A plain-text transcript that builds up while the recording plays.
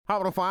Hot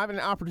 105, an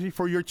opportunity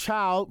for your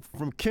child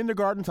from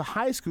kindergarten to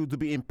high school to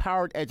be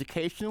empowered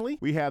educationally.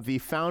 We have the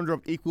founder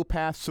of Equal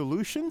Path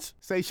Solutions,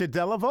 Saisha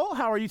Delevoe.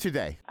 How are you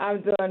today?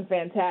 I'm doing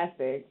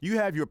fantastic. You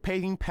have your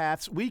Paving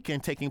Paths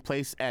weekend taking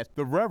place at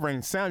the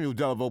Reverend Samuel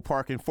Delevoe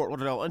Park in Fort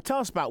Lauderdale. And tell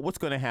us about what's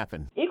going to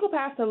happen. Equal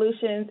Path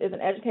Solutions is an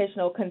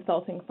educational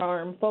consulting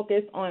firm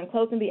focused on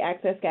closing the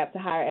access gap to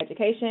higher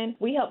education.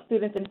 We help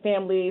students and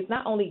families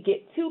not only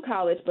get to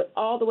college, but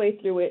all the way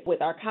through it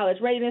with our college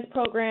readiness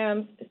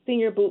programs,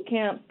 senior boot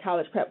camps,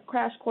 college prep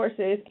crash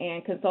courses,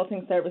 and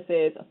consulting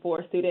services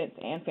for students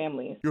and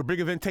families. Your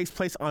big event takes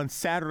place on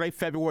Saturday,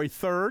 February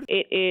 3rd.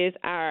 It is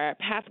our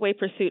Pathway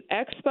Pursuit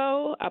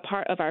Expo, a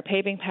part of our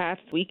Paving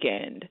Paths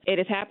weekend. It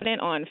is happening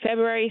on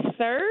February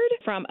 3rd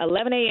from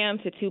 11 a.m.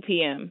 to 2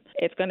 p.m.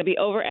 It's going to be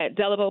over at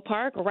Delevoe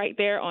Park, right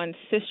there on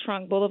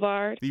Sistrunk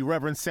Boulevard. The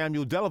Reverend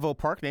Samuel Delevoe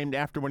Park, named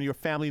after one of your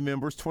family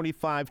members,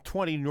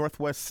 2520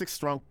 Northwest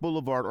Sistrunk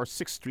Boulevard or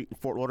 6th Street in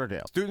Fort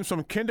Lauderdale. Students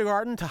from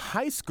kindergarten to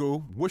high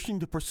school wishing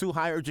to pursue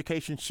higher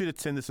education should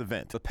attend this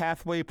event. The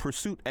Pathway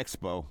Pursuit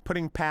Expo,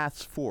 putting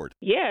paths forward.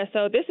 Yeah,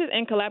 so this is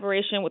in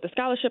collaboration with the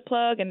Scholarship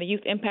Plug and the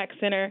Youth Impact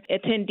Center.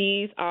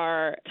 Attendees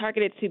are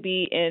targeted to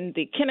be in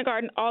the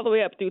kindergarten all the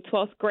way up through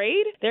 12th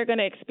grade. They're going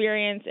to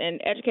experience an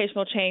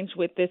educational change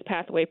with this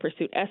Pathway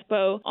Pursuit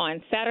Expo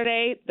on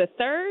Saturday, the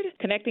 3rd,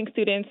 connecting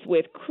students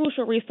with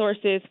crucial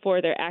resources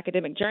for their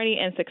academic journey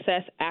and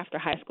success after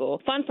high school.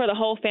 Fun for the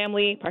whole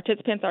family.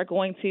 Participants are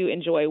going to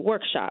enjoy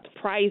workshops,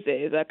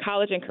 prizes, a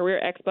college and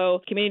career expo,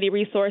 community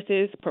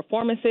resources,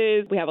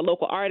 performances. We have a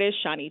local artist,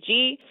 Shawnee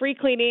G, free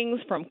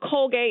cleanings from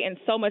Coalgate, and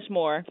so much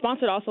more.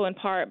 Sponsored also in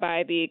part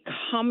by the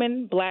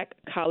Common Black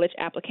College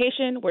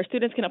application, where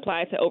students can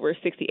apply to over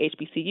 60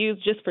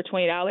 HBCUs just for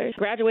 $20.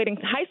 Graduating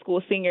high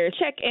school seniors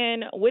check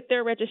in with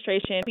their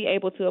registration, be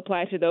able to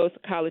apply to those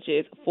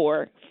colleges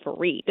for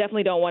free.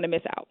 Definitely don't want to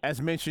miss out.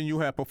 As mentioned, you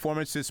have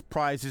performances,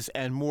 prizes,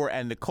 and more,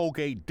 and the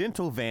Coalgate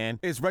Dental Van.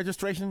 Is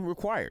registration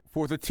required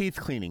for the teeth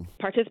cleaning?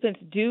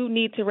 Participants do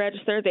need to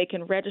register. They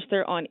can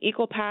register on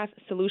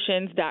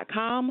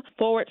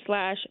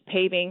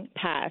equalpathsolutions.com/paving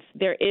paths.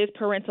 There is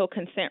parental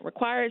consent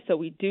required, so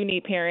we do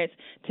need parents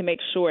to make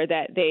sure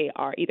that they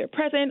are either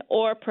present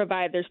or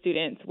provide their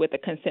students with a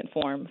consent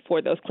form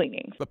for those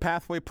cleanings. The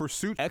Pathway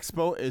Pursuit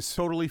Expo is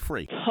totally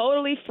free.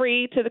 Totally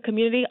free to the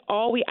community.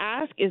 All we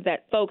ask is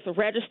that folks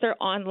register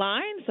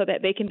online so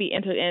that they can be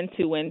entered in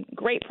to win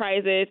great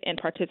prizes and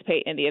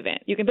participate in the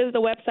event. You can visit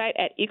the website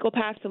at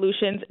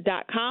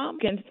equalpathsolutions.com.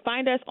 You can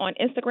find us on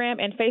Instagram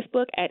and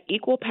Facebook at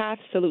Equal Path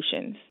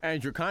Solutions.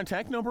 And your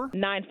contact number?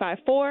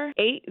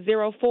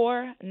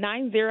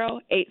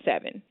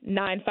 954-804-9087.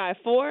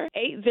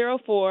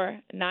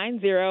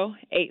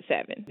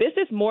 954-804-9087. This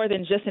is more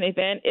than just an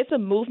event. It's a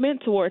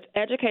movement towards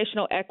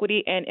educational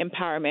equity and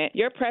empowerment.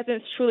 Your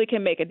presence truly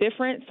can make a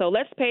difference, so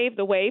let's pave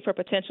the way for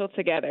potential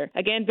together.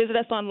 Again, visit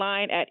us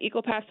online at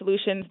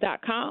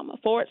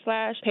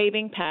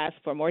equalpathsolutions.com/paving paths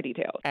for more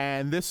details.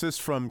 And this is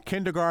from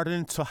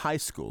kindergarten to high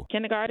school.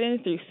 Kindergarten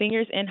through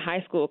seniors in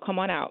high school. Come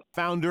on out.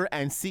 Founder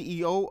and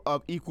CEO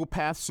of Equal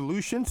Path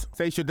Solutions,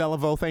 Saisha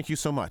Delevoe, thank you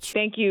so much.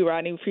 Thank you,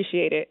 Rodney.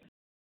 Appreciate it.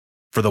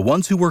 For the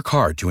ones who work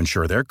hard to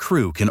ensure their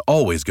crew can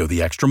always go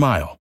the extra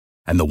mile,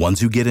 and the ones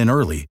who get in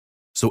early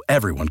so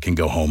everyone can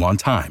go home on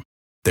time,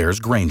 there's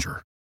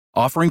Grainger,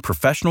 offering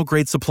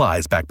professional-grade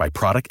supplies backed by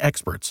product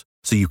experts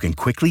so you can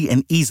quickly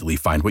and easily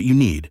find what you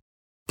need.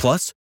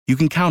 Plus, you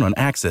can count on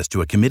access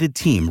to a committed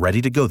team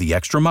ready to go the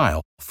extra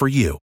mile for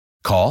you.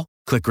 Call,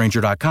 click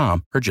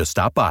Grainger.com, or just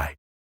stop by.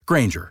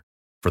 Grainger,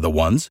 for the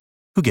ones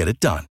who get it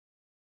done.